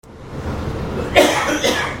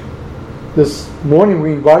This morning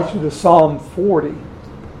we invite you to Psalm 40.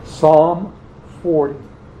 Psalm 40.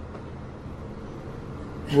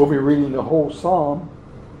 We'll be reading the whole psalm.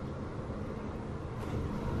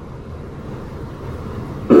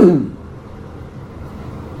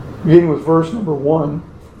 Beginning with verse number 1,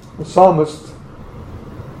 the psalmist,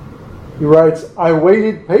 he writes, I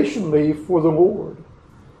waited patiently for the Lord,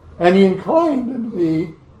 and he inclined unto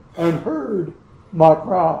me and heard my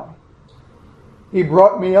cry. He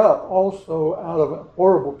brought me up also out of a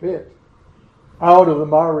horrible pit, out of the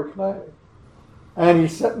miry clay, and he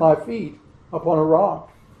set my feet upon a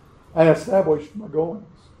rock and established my goings.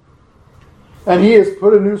 And he has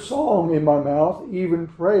put a new song in my mouth, even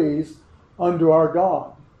praise unto our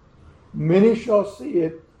God. Many shall see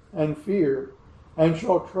it and fear, and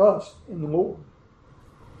shall trust in the Lord.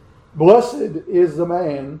 Blessed is the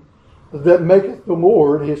man that maketh the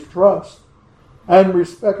Lord his trust, and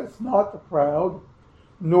respecteth not the proud,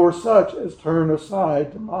 nor such as turn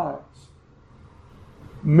aside to lies.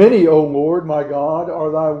 Many, O Lord, my God,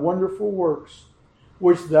 are thy wonderful works,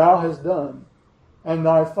 which thou hast done, and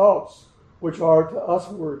thy thoughts, which are to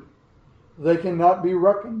usward. They cannot be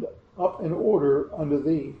reckoned up in order unto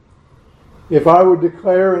thee. If I would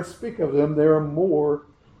declare and speak of them, they are more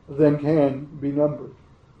than can be numbered.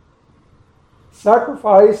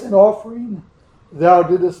 Sacrifice and offering thou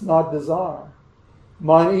didst not desire.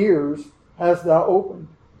 Mine ears hast thou opened.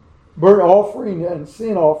 Burnt offering and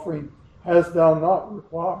sin offering hast thou not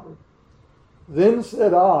required. Then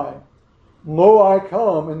said I, Lo, I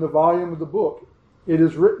come, in the volume of the book it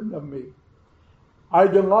is written of me. I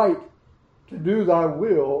delight to do thy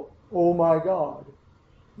will, O my God.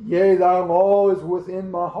 Yea, thy law is within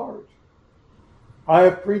my heart. I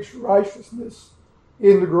have preached righteousness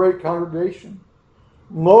in the great congregation.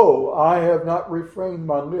 Lo, I have not refrained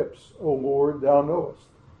my lips, O Lord, thou knowest.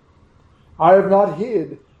 I have not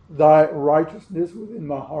hid thy righteousness within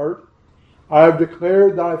my heart. I have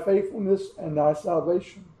declared thy faithfulness and thy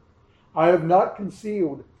salvation. I have not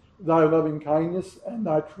concealed thy loving kindness and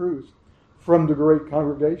thy truth from the great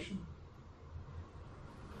congregation.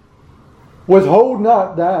 Withhold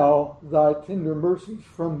not thou thy tender mercies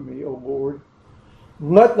from me, O Lord.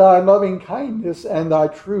 Let thy loving kindness and thy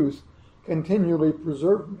truth continually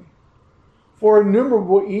preserve me. For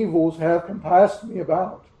innumerable evils have compassed me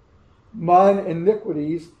about. Mine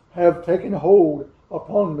iniquities have taken hold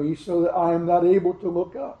upon me, so that I am not able to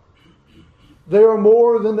look up. They are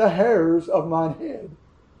more than the hairs of mine head.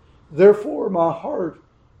 Therefore my heart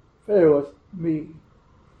faileth me.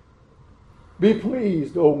 Be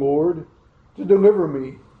pleased, O Lord, to deliver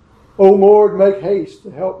me. O Lord, make haste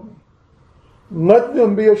to help me. Let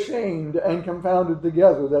them be ashamed and confounded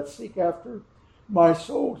together that seek after my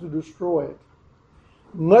soul to destroy it.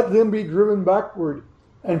 Let them be driven backward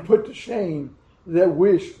and put to shame that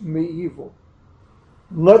wish me evil.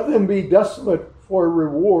 Let them be desolate for a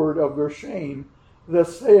reward of their shame that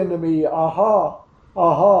say unto me, Aha,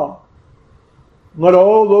 aha. Let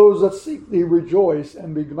all those that seek thee rejoice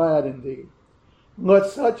and be glad in thee. Let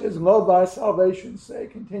such as love thy salvation say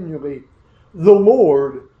continually, The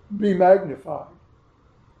Lord be magnified.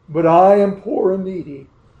 But I am poor and needy,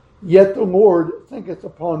 yet the Lord thinketh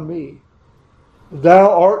upon me. Thou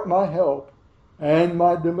art my help and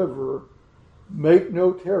my deliverer. Make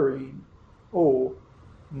no tarrying, O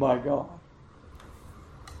my God.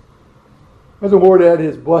 May the Lord add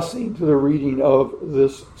his blessing to the reading of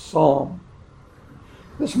this psalm.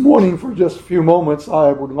 This morning, for just a few moments,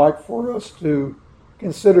 I would like for us to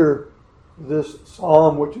consider this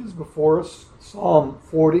psalm which is before us, Psalm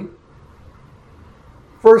 40.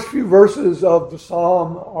 First few verses of the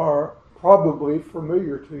psalm are probably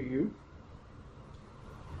familiar to you.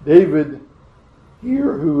 David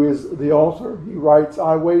here, who is the author, he writes,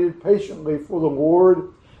 I waited patiently for the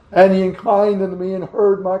Lord, and he inclined unto me and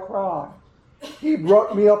heard my cry. He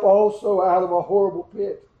brought me up also out of a horrible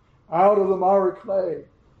pit, out of the miry clay,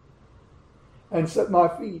 and set my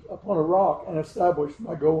feet upon a rock and established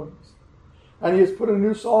my goings. And he has put a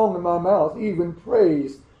new song in my mouth, even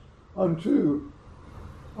praise unto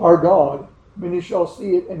our God. Many shall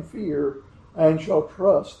see it and fear, and shall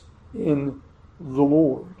trust in the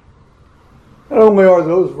Lord. Not only are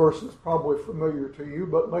those verses probably familiar to you,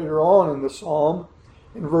 but later on in the psalm,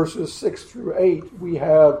 in verses 6 through 8, we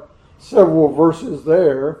have several verses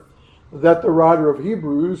there that the writer of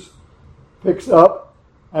Hebrews picks up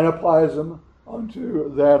and applies them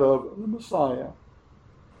unto that of the Messiah.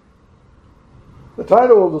 The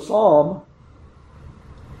title of the psalm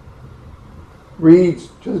reads,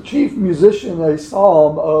 To the chief musician, a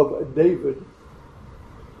psalm of David.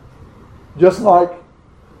 Just like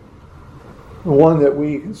the one that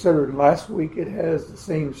we considered last week, it has the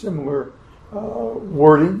same similar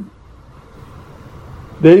wording.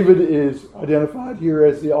 David is identified here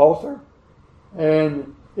as the author,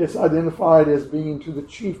 and it's identified as being to the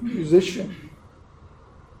chief musician.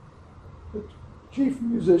 The chief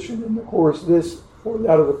musician, and of course this for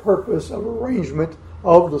that of the purpose of arrangement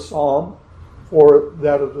of the psalm, for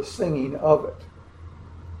that of the singing of it.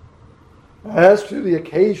 As to the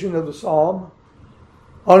occasion of the psalm,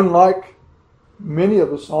 unlike many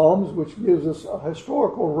of the psalms, which gives us a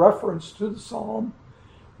historical reference to the psalm,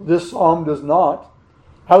 this psalm does not.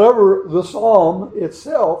 However, the psalm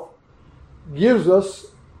itself gives us,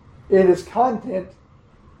 in its content,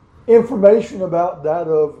 information about that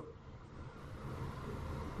of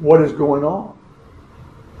what is going on.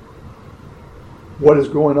 What is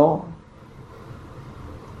going on.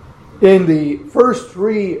 In the first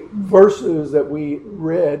 3 verses that we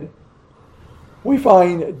read, we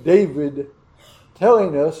find David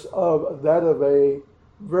telling us of that of a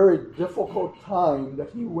very difficult time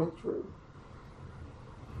that he went through,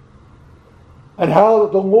 and how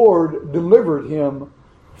the Lord delivered him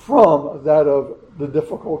from that of the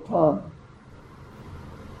difficult time.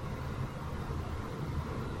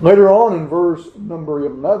 Later on in verse number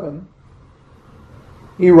 11,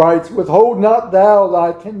 he writes, "Withhold not thou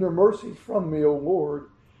thy tender mercies from me, O Lord.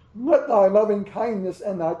 Let thy loving kindness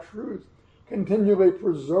and thy truth continually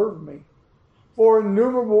preserve me. For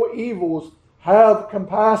innumerable evils have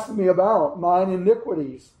compassed me about, mine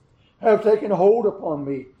iniquities have taken hold upon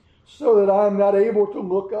me, so that I am not able to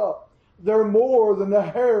look up. They're more than the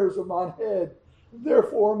hairs of mine head.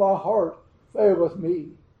 Therefore my heart faileth me.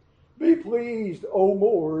 Be pleased, O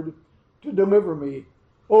Lord, to deliver me.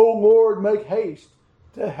 O Lord, make haste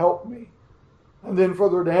to help me." And then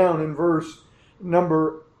further down in verse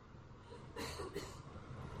number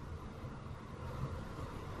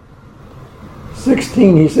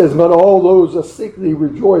 16, he says, "Let all those that seek thee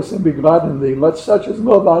rejoice and be glad in thee. Let such as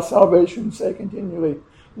love thy salvation say continually,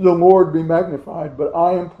 The Lord be magnified. But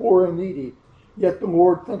I am poor and needy, yet the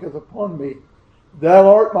Lord thinketh upon me.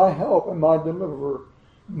 Thou art my help and my deliverer.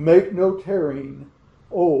 Make no tarrying,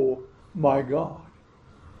 O my God."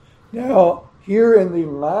 Now, here in the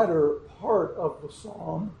latter part of the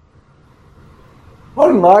psalm,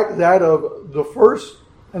 unlike that of the first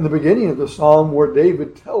and the beginning of the psalm, where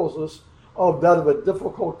David tells us of that of a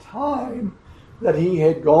difficult time that he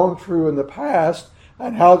had gone through in the past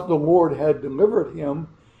and how the Lord had delivered him,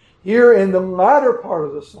 here in the latter part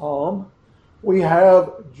of the psalm, we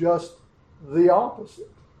have just the opposite.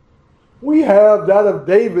 We have that of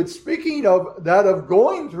David speaking of that of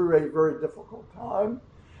going through a very difficult time,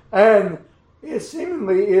 and it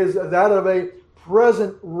seemingly is that of a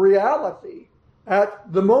present reality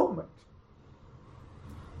at the moment.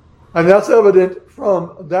 And that's evident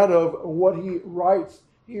from that of what he writes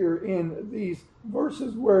here in these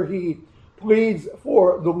verses, where he pleads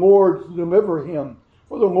for the Lord to deliver him,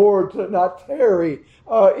 for the Lord to not tarry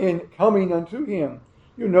in coming unto him.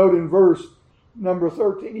 You note in verse number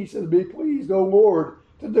 13, he says, "Be pleased, O Lord,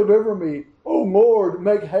 to deliver me. O Lord,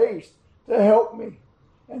 make haste to help me."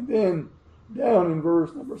 And then down in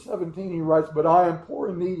verse number 17, he writes, "But I am poor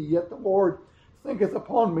and needy, yet the Lord thinketh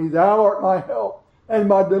upon me. Thou art my help and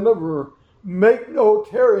my deliverer. Make no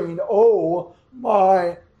tarrying, O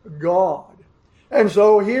my God." And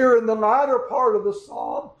so here in the latter part of the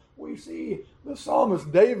psalm, we see the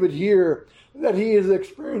psalmist David here, that he is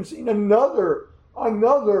experiencing another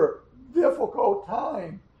difficult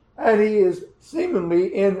time. And he is seemingly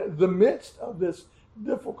in the midst of this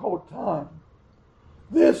difficult time.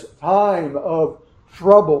 This time of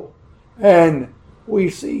trouble. And we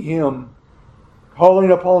see him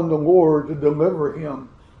calling upon the Lord to deliver him,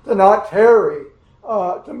 to not tarry,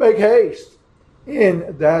 to make haste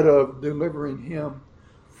in that of delivering him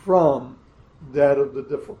from that of the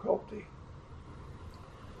difficulty.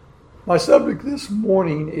 My subject this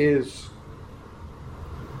morning is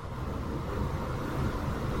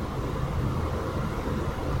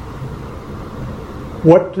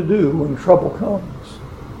what to do when trouble comes.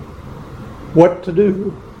 What to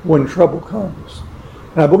do when trouble comes.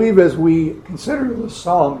 And I believe as we consider the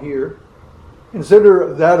psalm here,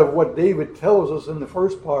 consider that of what David tells us in the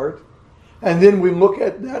first part, and then we look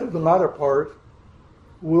at that of the latter part,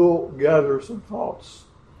 we'll gather some thoughts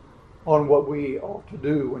on what we ought to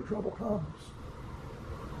do when trouble comes.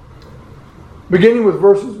 Beginning with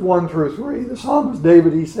verses 1 through 3, the psalmist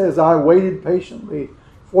David, he says, "I waited patiently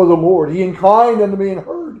for the Lord. He inclined unto me and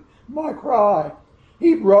heard my cry.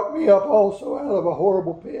 He brought me up also out of a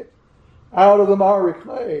horrible pit, out of the miry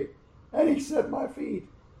clay, and he set my feet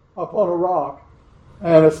upon a rock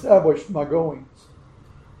and established my goings.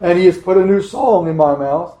 And he has put a new song in my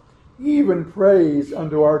mouth, even praise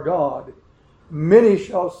unto our God. many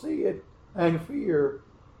shall see it and fear,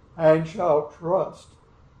 and shall trust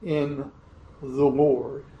in the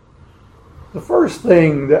Lord. The first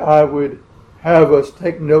thing that I would have us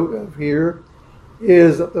take note of here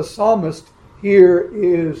is that the psalmist here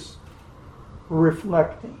is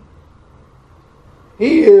reflecting.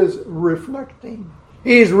 He is reflecting.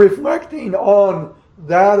 He's reflecting on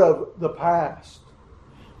that of the past.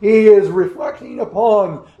 He is reflecting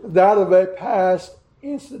upon that of a past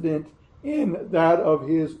incident in that of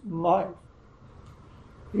his life.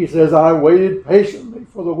 He says, I waited patiently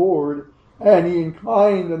for the Lord, and he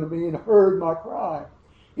inclined unto me and heard my cry.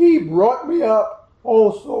 He brought me up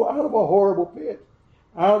also out of a horrible pit,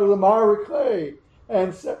 out of the miry clay,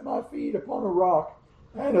 and set my feet upon a rock,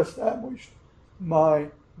 and established my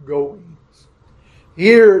goings.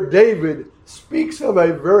 Here David speaks of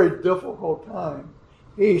a very difficult time.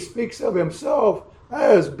 He speaks of himself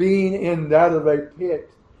as being in that of a pit,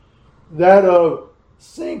 that of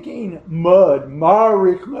sinking mud,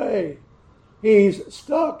 miry clay. He's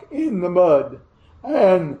stuck in the mud,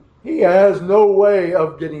 and he has no way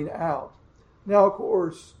of getting out. Now, of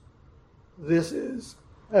course, this is,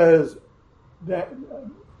 as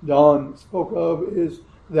Don spoke of, is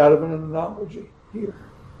that of an analogy here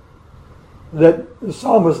that the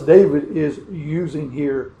psalmist David is using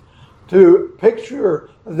here to picture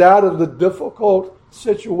that of the difficult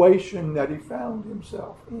situation that he found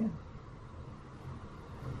himself in.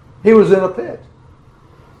 He was in a pit.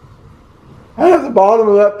 And at the bottom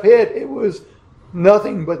of that pit, it was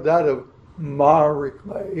nothing but that of miry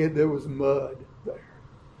clay. There was mud there.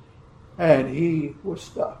 And he was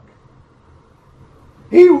stuck.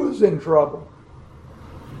 He was in trouble.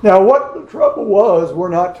 Now, what the trouble was, we're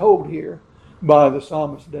not told here by the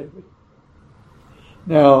psalmist David.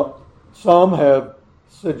 Now, some have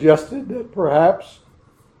suggested that perhaps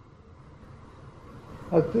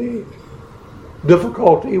that the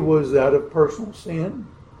difficulty was that of personal sin,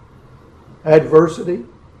 adversity,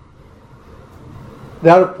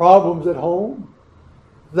 that of problems at home,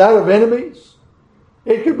 that of enemies.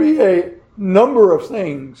 It could be a number of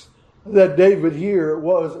things that David here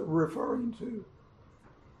was referring to.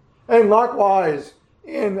 And likewise,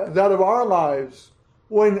 in that of our lives,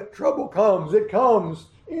 when trouble comes, it comes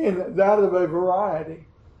in that of a variety.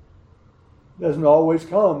 It doesn't always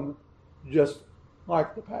come just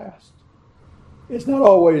like the past. It's not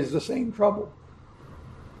always the same trouble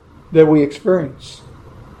that we experience.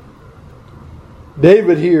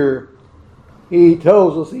 David here, he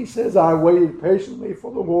tells us, he says, I waited patiently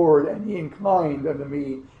for the Lord, and he inclined unto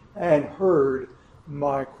me and heard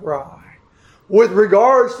my cry. With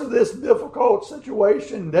regards to this difficult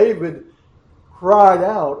situation, David cried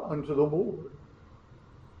out unto the Lord.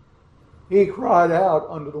 He cried out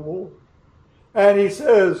unto the Lord. And he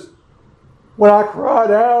says, when I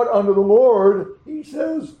cried out unto the Lord, he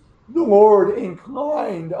says, the Lord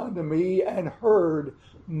inclined unto me and heard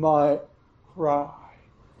my cry.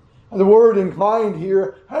 And the word inclined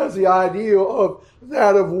here has the idea of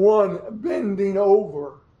that of one bending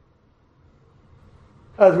over.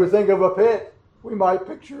 As we think of a pit, we might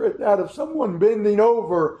picture it that of someone bending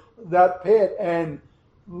over that pit and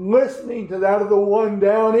listening to that of the one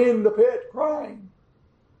down in the pit crying.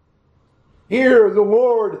 Here the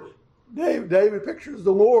Lord, David pictures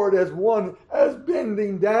the Lord as one as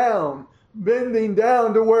bending down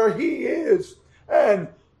to where he is and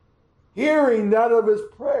hearing that of his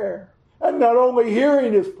prayer. And not only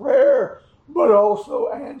hearing his prayer, but also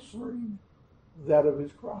answering that of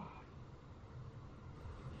his cry.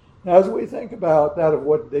 Now, as we think about that of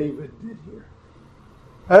what David did here,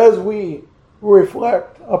 as we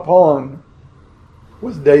reflect upon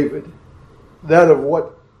with David that of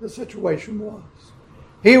what the situation was,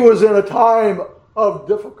 he was in a time of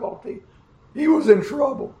difficulty. He was in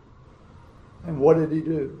trouble. And what did he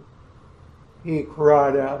do? He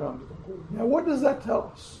cried out unto the Lord. Now, what does that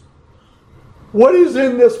tell us? What is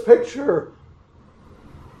in this picture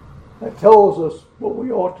that tells us what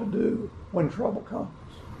we ought to do when trouble comes?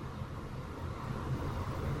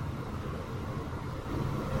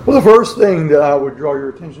 Well, the first thing that I would draw your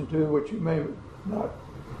attention to, which you may not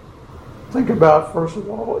think about first of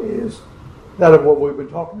all, is that of what we've been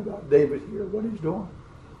talking about, David here, what he's doing.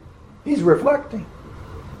 He's reflecting.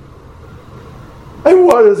 And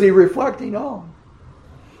what is he reflecting on?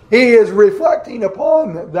 He is reflecting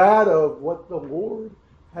upon that of what the Lord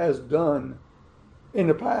has done in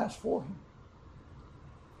the past for him.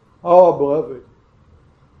 Oh, beloved,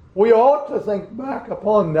 we ought to think back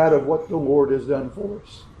upon that of what the Lord has done for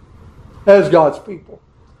us as God's people.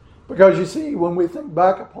 Because you see, when we think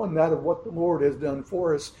back upon that of what the Lord has done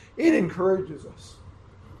for us, it encourages us.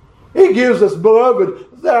 It gives us,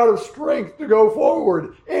 beloved, that of strength to go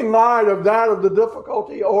forward in light of that of the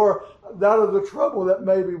difficulty or that of the trouble that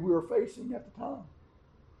maybe we were facing at the time.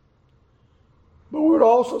 But we would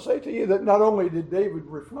also say to you that not only did David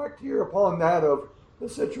reflect here upon that of the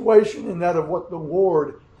situation and that of what the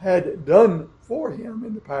Lord had done for him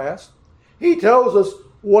in the past, he tells us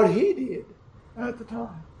what he did at the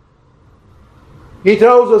time. He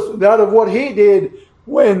tells us that of what he did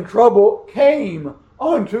when trouble came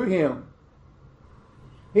unto him.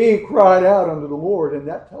 He cried out unto the Lord, and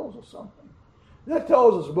that tells us something. That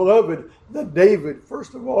tells us, beloved, that David,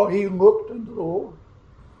 first of all, he looked unto the Lord.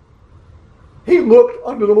 He looked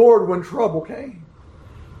unto the Lord when trouble came.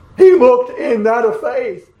 He looked in that of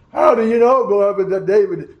faith. How do you know, beloved, that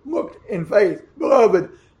David looked in faith? Beloved,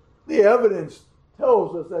 the evidence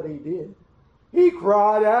tells us that he did. He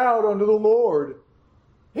cried out unto the Lord.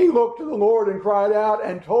 He looked to the Lord and cried out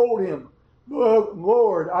and told him,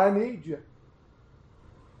 Lord, I need you.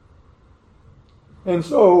 And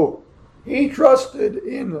so he trusted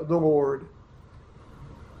in the Lord.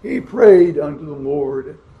 He prayed unto the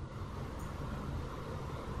Lord.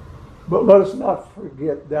 But let us not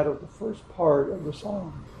forget that of the first part of the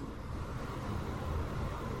psalm.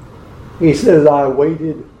 He says, I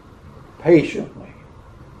waited patiently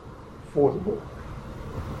for the Lord.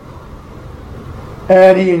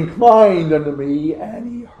 And he inclined unto me, and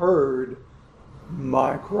he heard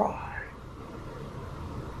my cry.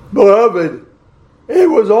 Beloved, it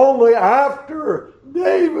was only after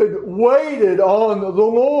David waited on the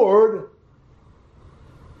Lord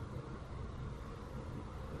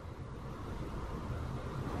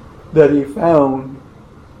that he found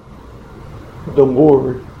the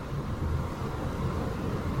Lord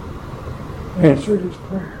answered his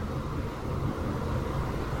prayer.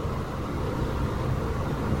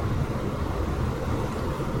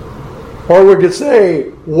 Or we could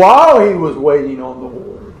say, while he was waiting on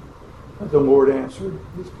the Lord answered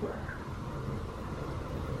his prayer.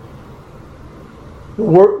 The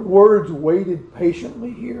words waited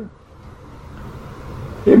patiently here.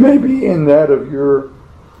 It may be in that of your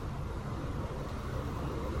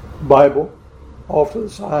Bible, off to the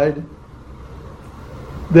side.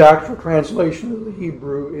 The actual translation of the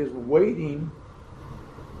Hebrew is waiting.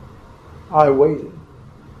 I waited.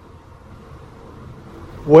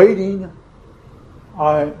 Waiting,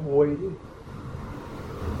 I waited.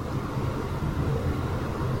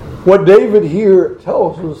 What David here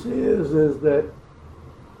tells us is that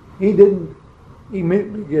he didn't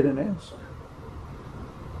immediately get an answer.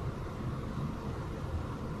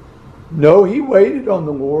 No, he waited on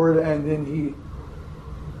the Lord, and then he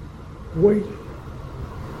waited.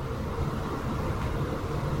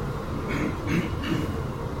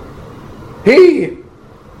 He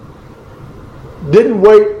didn't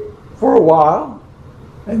wait for a while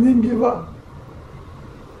and then give up.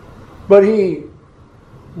 But he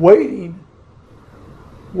waited,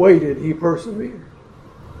 he persevered.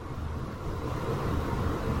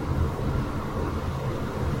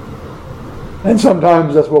 And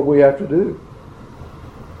sometimes that's what we have to do.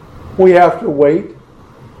 We have to wait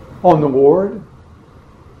on the Lord,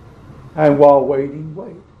 and while waiting,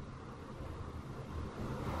 wait.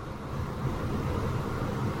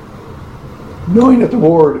 Knowing that the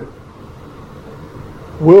Lord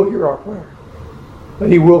will hear our prayer, that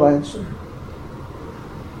he will answer.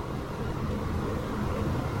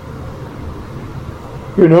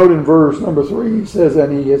 You note in verse number 3, he says,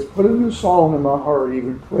 and he has put a new song in my heart,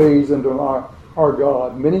 even praise unto our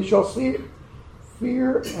God. Many shall see it,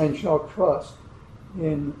 fear, and shall trust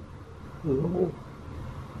in the Lord.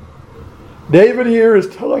 David here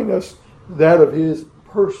is telling us that of his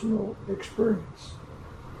personal experience.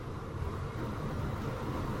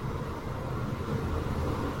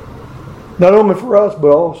 Not only for us, but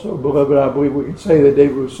also, beloved, I believe we can say that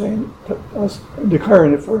David was saying to us,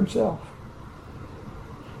 declaring it for himself.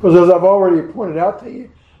 Because as I've already pointed out to you,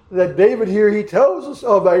 that David here, he tells us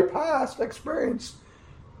of a past experience.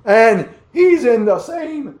 And he's in the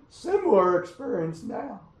same similar experience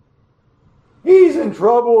now. He's in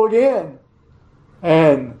trouble again.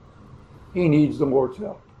 And he needs the Lord's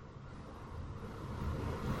help.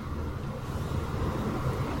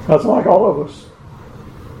 That's like all of us.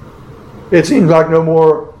 It seems like no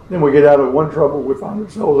more than we get out of one trouble, we find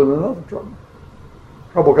ourselves in another trouble.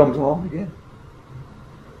 Trouble comes along again.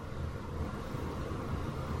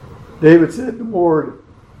 David said, the Lord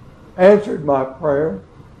answered my prayer.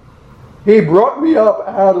 He brought me up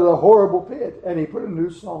out of the horrible pit, and he put a new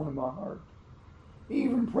song in my heart.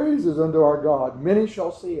 Even praises unto our God. Many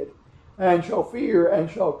shall see it, and shall fear, and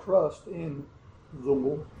shall trust in the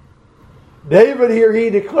Lord. David here, he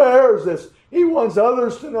declares this. He wants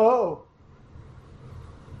others to know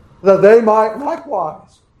that they might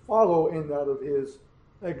likewise follow in that of his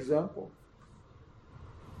example.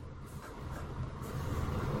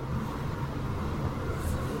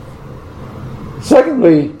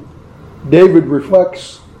 Secondly, David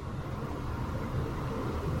reflects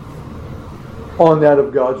on that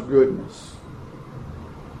of God's goodness.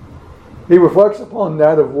 He reflects upon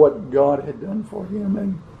that of what God had done for him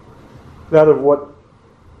and that of what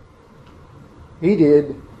he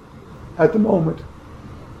did at the moment.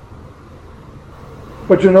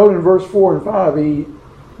 But you note in verse 4 and 5, he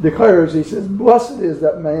declares, he says, "Blessed is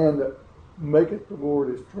that man that maketh the Lord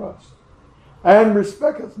his trust, and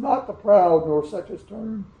respecteth not the proud, nor such as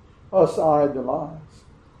turn aside to lies.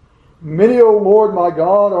 Many, O Lord my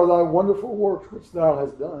God, are thy wonderful works which thou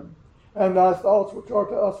hast done, and thy thoughts which are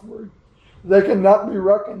to usward. They cannot be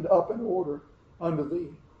reckoned up in order unto thee.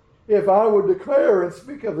 If I would declare and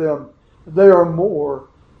speak of them, they are more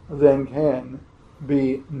than can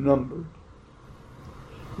be numbered."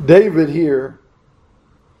 David here,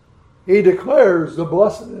 he declares the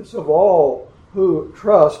blessedness of all who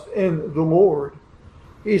trust in the Lord.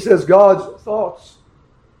 He says God's thoughts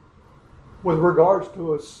with regards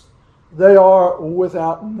to us, they are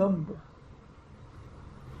without number.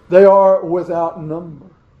 They are without number.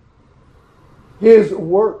 His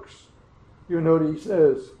works, you note he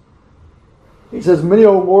says, "Many,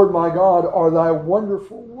 O Lord my God, are thy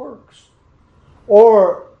wonderful works."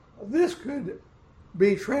 Or this could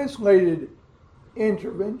be translated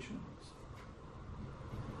interventions.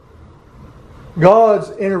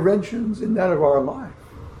 God's interventions in that of our life.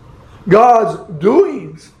 God's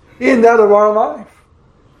doings in that of our life.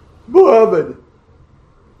 Beloved,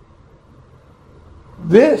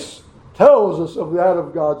 this tells us of that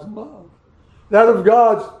of God's love, that of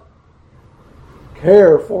God's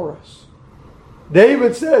care for us.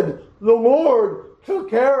 David said, "The Lord took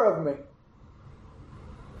care of me."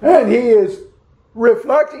 And he is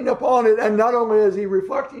reflecting upon it, and not only is he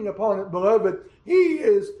reflecting upon it, beloved, he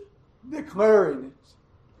is declaring it.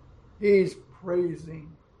 He's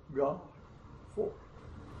praising God for it.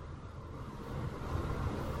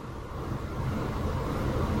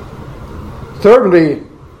 Thirdly,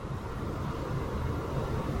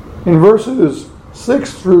 in verses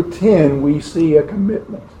 6 through 10, we see a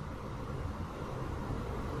commitment.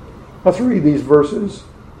 Let's read these verses.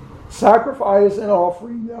 "Sacrifice and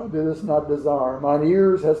offering thou didst not desire. Mine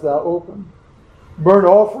ears hast thou opened. Burnt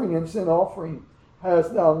offering and sin offering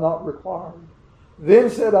hast thou not required. Then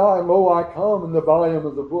said I, Lo, I come, in the volume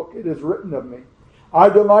of the book it is written of me. I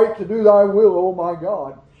delight to do thy will, O my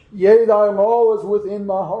God. Yea, thy law is within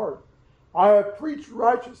my heart. I have preached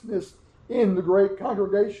righteousness in the great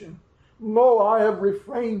congregation. Lo, I have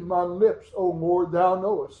refrained my lips, O Lord, thou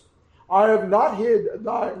knowest. I have not hid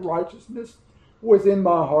thy righteousness within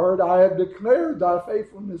my heart. I have declared thy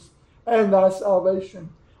faithfulness and thy salvation.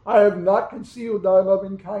 I have not concealed thy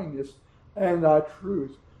loving kindness and thy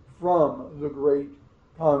truth from the great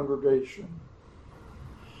congregation."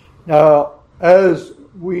 Now, as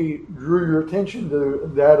we drew your attention to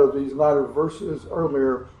that of these latter verses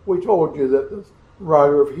earlier, we told you that the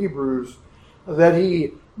writer of Hebrews, that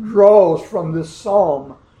he draws from this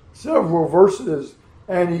psalm several verses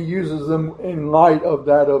and he uses them in light of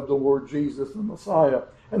that of the Lord Jesus, the Messiah.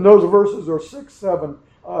 And those verses are 6, 7,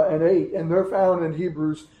 and 8, and they're found in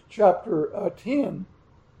Hebrews chapter 10.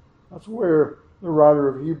 That's where the writer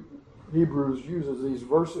of Hebrews uses these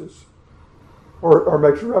verses or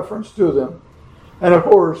makes reference to them. And of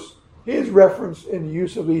course, his reference in the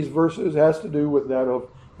use of these verses has to do with that of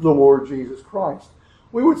the Lord Jesus Christ.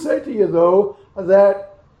 We would say to you, though,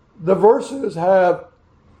 that the verses have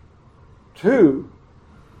two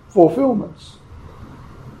fulfillments.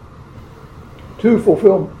 Two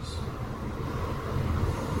fulfillments.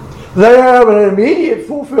 They have an immediate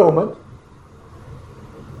fulfillment,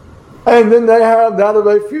 and then they have that of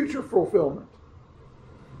a future fulfillment.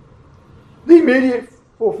 The immediate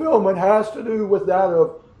fulfillment has to do with that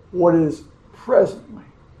of what is presently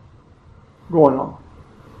going on.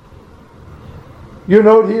 You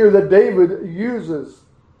note here that David uses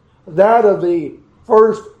that of the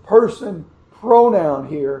first person pronoun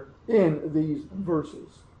here in these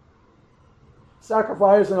verses.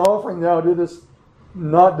 "Sacrifice and offering thou didst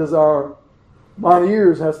not desire. Mine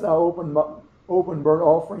ears hast thou opened burnt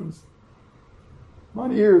offerings.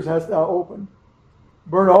 Mine ears hast thou opened.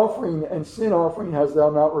 Burnt offering and sin offering hast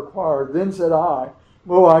thou not required. Then said I,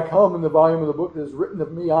 Lo, I come, in the volume of the book that is written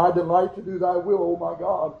of me. I delight to do thy will, O my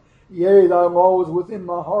God. Yea, thy law is within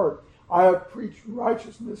my heart. I have preached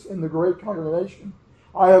righteousness in the great congregation.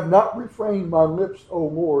 I have not refrained my lips, O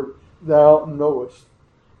Lord, thou knowest.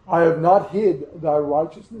 I have not hid thy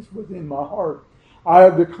righteousness within my heart. I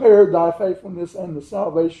have declared thy faithfulness and the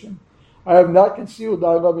salvation. I have not concealed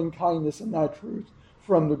thy loving kindness and thy truth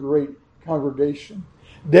from the great congregation.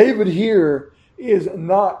 David here is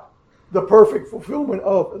not the perfect fulfillment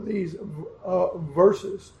of these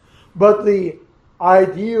verses, but the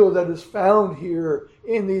ideal that is found here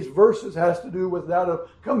in these verses has to do with that of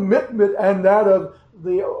commitment and that of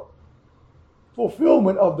the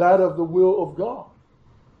fulfillment of that of the will of God.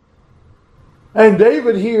 And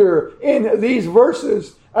David here in these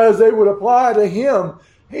verses, as they would apply to him,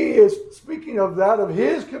 he is speaking of that of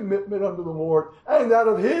his commitment unto the Lord and that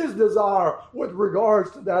of his desire with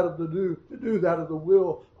regards to that of to do that of the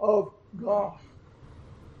will of God.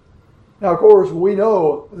 Now, of course, we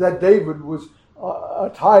know that David was a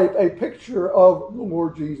type, a picture of the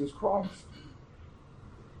Lord Jesus Christ.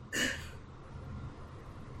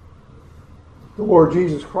 The Lord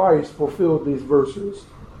Jesus Christ fulfilled these verses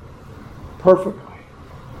perfectly.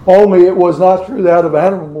 Only it was not through that of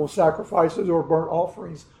animal sacrifices or burnt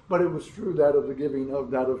offerings, but it was through that of the giving of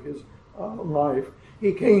that of his life.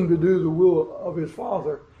 He came to do the will of his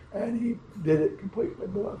Father, and he did it completely,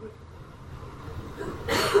 beloved.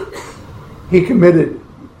 He committed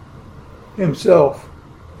himself.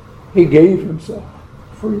 He gave himself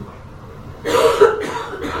freely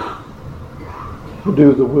to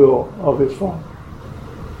do the will of his Father.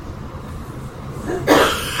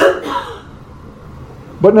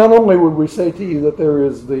 But not only would we say to you that there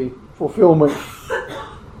is the fulfillment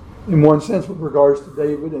in one sense with regards to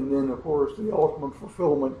David, and then of course the ultimate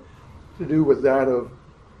fulfillment to do with that of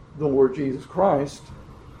the Lord Jesus Christ,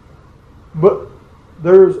 but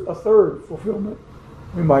there's a third fulfillment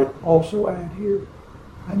we might also add here,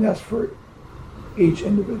 and that's for each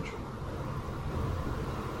individual.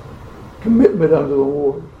 Commitment unto the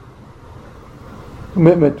Lord.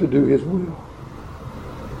 Commitment to do his will.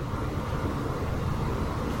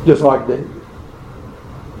 Just like David.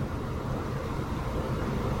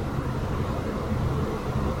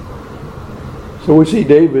 So we see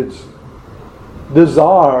David's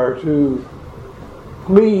desire to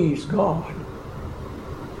please God.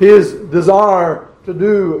 His desire to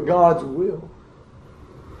do God's will.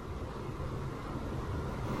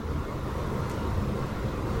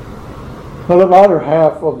 Now the latter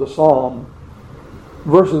half of the psalm,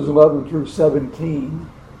 verses 11 through 17,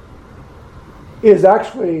 is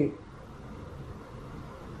actually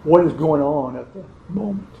what is going on at the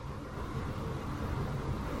moment.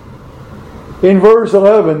 In verse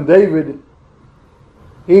 11, David,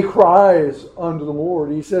 he cries unto the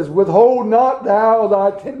Lord. He says, "Withhold not thou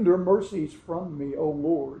thy tender mercies from me, O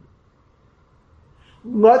Lord.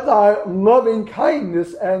 Let thy loving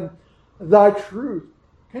kindness and thy truth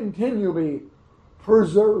continually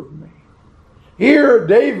preserve me." Here,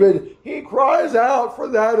 David, he cries out for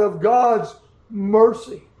that of God's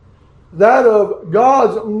mercy, that of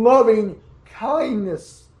God's loving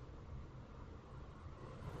kindness,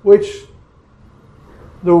 which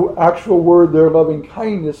the actual word there, loving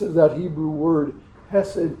kindness, is that Hebrew word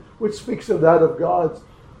hesed, which speaks of that of God's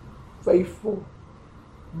faithful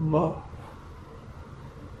love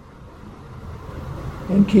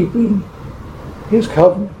in keeping his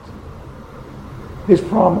covenant, his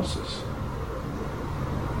promises.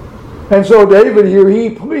 And so David here,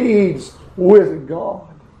 he pleads with God.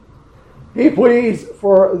 He pleads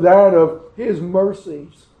for that of his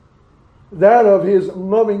mercies, that of his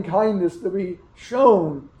loving kindness to be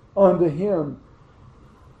shown unto him,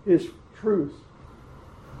 his truth,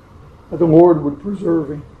 that the Lord would preserve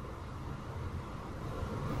him.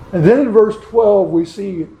 And then in verse 12 we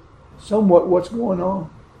see somewhat what's going on.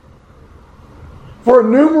 "For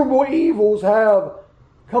innumerable evils have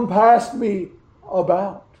compassed me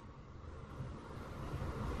about."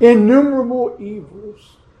 Innumerable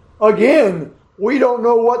evils. Again, we don't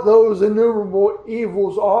know what those innumerable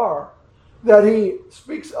evils are that he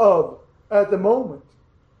speaks of at the moment.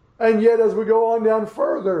 And yet as we go on down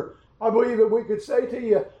further, I believe that we could say to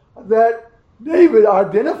you that David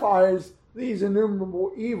identifies these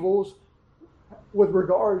innumerable evils with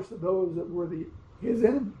regards to those that were his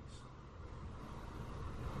enemies.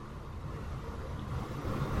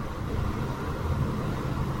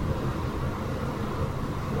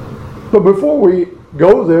 But before we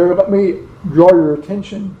go there, let me draw your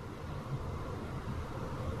attention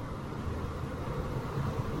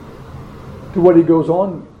to what he goes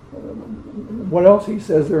on. What else he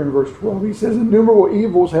says there in verse 12? He says, "Innumerable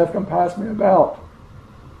evils have compassed me about.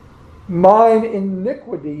 Mine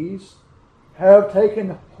iniquities have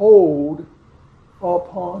taken hold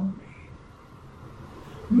upon me."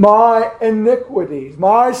 My iniquities,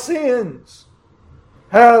 my sins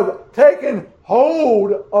have taken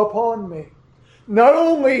hold upon me. Not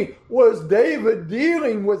only was David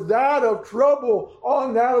dealing with that of trouble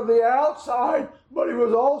on that of the outside, but he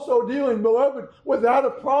was also dealing, beloved, with that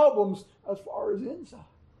of problems as far as inside.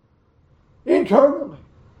 Internally.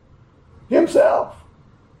 Himself.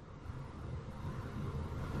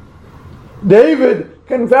 David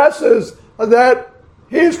confesses that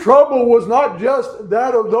his trouble was not just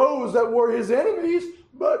that of those that were his enemies,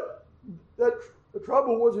 but that the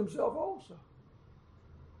trouble was himself also.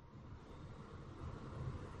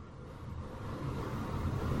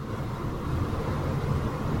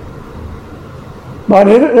 Mine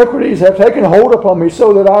iniquities have taken hold upon me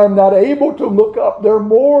so that I am not able to look up. They're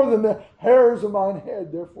more than the hairs of mine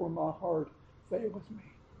head. Therefore my heart faileth me.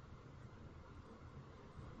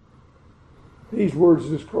 These words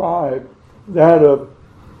describe that of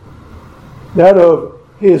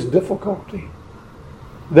his difficulty.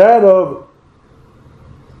 That of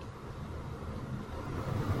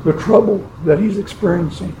the trouble that he's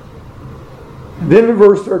experiencing. And then in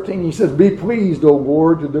verse 13 he says, Be pleased, O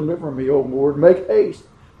Lord, to deliver me, O Lord. Make haste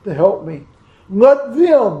to help me. Let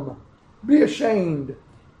them be ashamed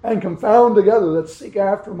and confound together that seek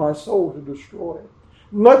after my soul to destroy it.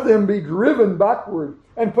 Let them be driven backward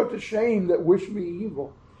and put to shame that wish me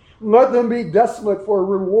evil. Let them be desolate for a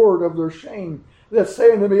reward of their shame that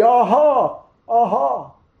say unto me, Aha,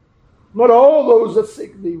 aha. Let all those that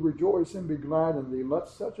seek thee rejoice and be glad in thee. Let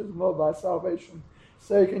such as love thy salvation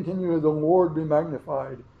say continually, The Lord be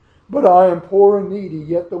magnified. But I am poor and needy,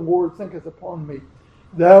 yet the Lord thinketh upon me.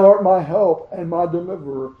 Thou art my help and my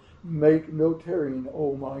deliverer. Make no tarrying,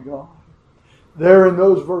 O my God. There in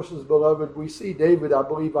those verses, beloved, we see David, I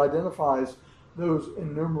believe, identifies those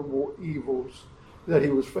innumerable evils that he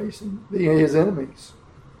was facing, his enemies.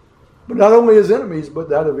 But not only his enemies, but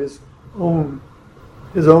that of his own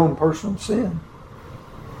personal sin.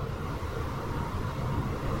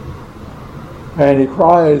 And he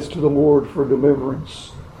cries to the Lord for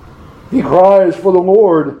deliverance. He cries for the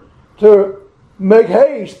Lord to make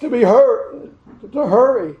haste, to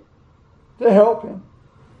hurry, to help him.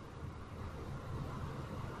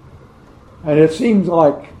 And it seems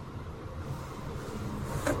like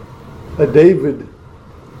that David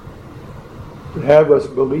would have us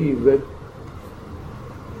believe that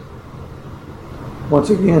once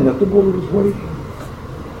again that the Lord is waiting.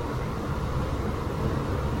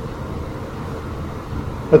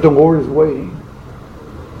 That the Lord is waiting.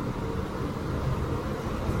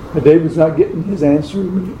 That David's not getting his answer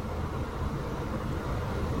immediately.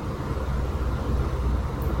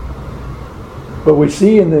 But we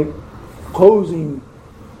see in the closing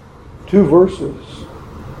 2 verses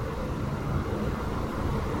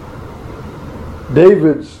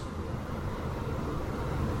David's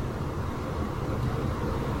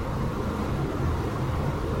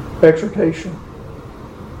exhortation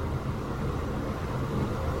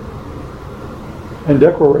and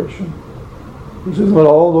declaration. He says, Let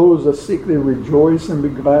all those that seek thee rejoice and be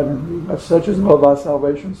glad in thee. Let such as love thy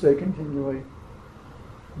salvation say continually,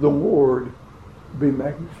 The Lord be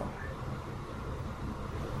magnified.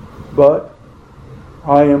 But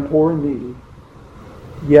I am poor and needy,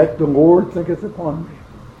 yet the Lord thinketh upon me.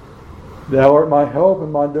 Thou art my help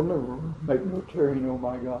and my deliverer. Make no tarrying, O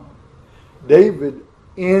my God. David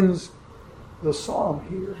ends the psalm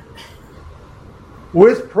here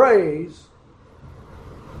with praise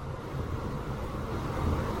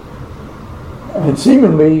and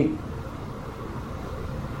seemingly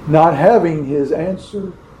not having his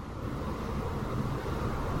answer,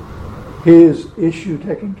 his issue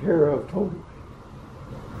taken care of totally,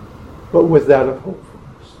 but with that of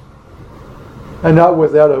hopefulness. And not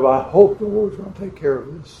with that of, I hope the Lord's going to take care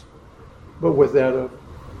of this, but with that of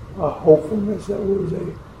a hopefulness that was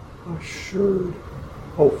a assured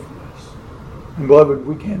hopefulness. And beloved,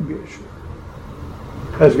 we can be assured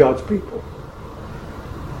as God's people,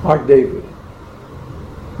 like David.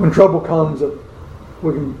 When trouble comes,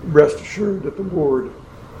 we can rest assured that the Lord,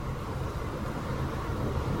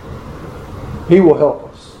 He will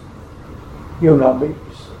help us. He'll not leave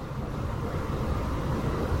us.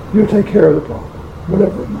 He'll take care of the problem,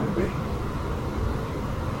 whatever it might be.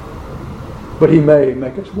 But He may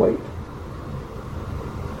make us wait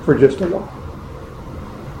for just a while.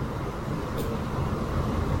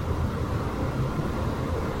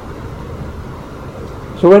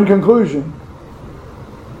 So in conclusion,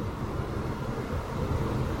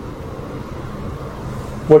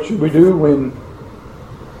 what should we do when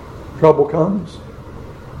trouble comes?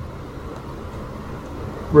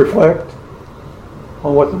 Reflect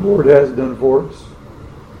on what the Lord has done for us.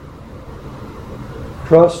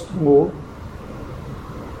 Trust the Lord.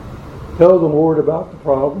 Tell the Lord about the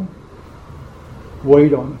problem.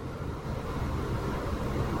 Wait on Him.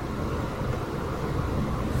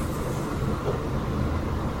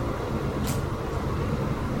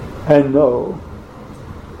 and know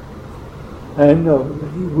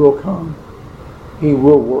that He will come. He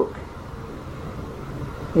will work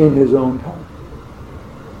in His own time.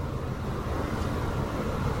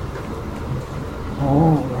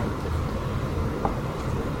 All right.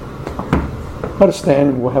 Let us stand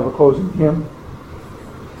and we'll have a closing hymn.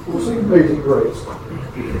 We'll sing Amazing Grace.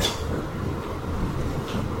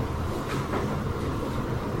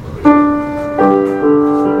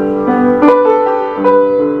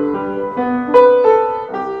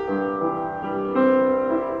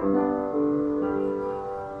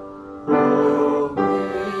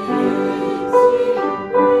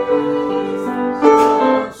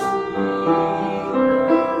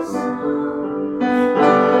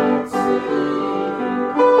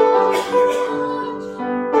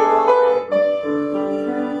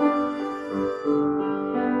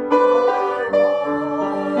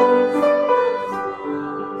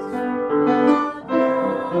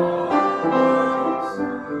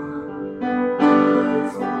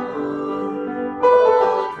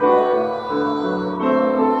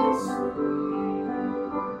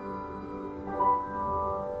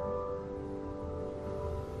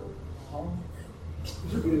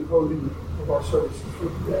 This will be the closing of our services for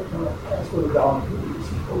today. I'm going to ask Brother Don to lead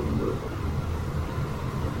us in closing word.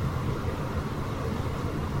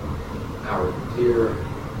 Our dear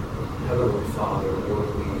Heavenly Father, Lord,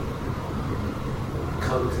 we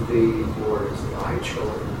come to Thee, Lord, as Thy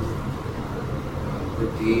children,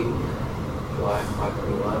 redeemed by the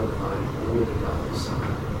blood of Thy only begotten Son.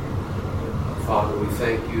 Father, we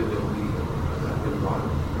thank You that we have been brought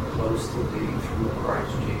close to Thee through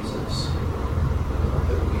Christ Jesus,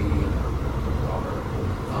 that we are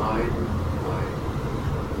Thine by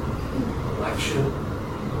election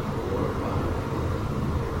or by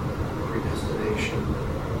predestination,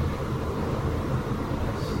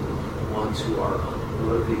 ones who are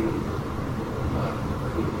unworthy,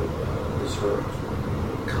 who deserve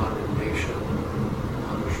condemnation,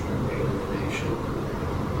 punishment, alienation.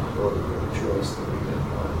 Lord, we rejoice that we have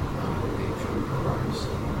found Thee through Christ.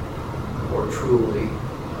 Lord, truly,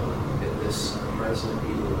 in this present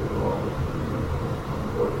evil world,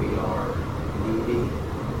 Lord, we are needy,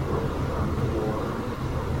 Lord, we are poor,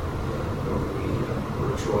 Lord, we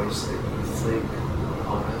rejoice that You think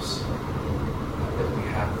upon us, that we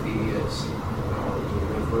have Thee as our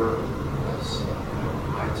deliverer, as our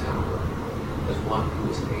high tower, as one who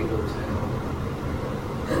is able to help.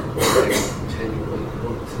 Lord, they continually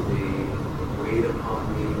look to Thee, wait upon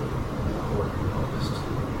Thee, Lord, help us to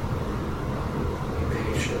be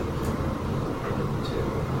patient, to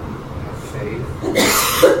have faith,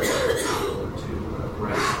 Lord, to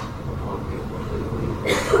rest upon Thee completely,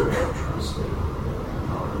 trusting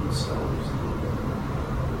ourselves.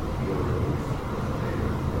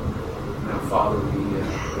 Now, Father,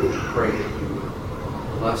 we pray that You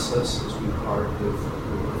bless us as we part with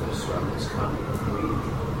us throughout this coming week.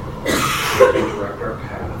 May You direct our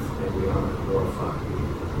path. May we honor and glorify You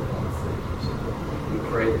in all things. We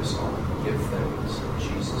pray this all. Give thanks. In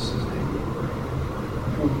Jesus' name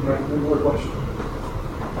we pray. Any more questions?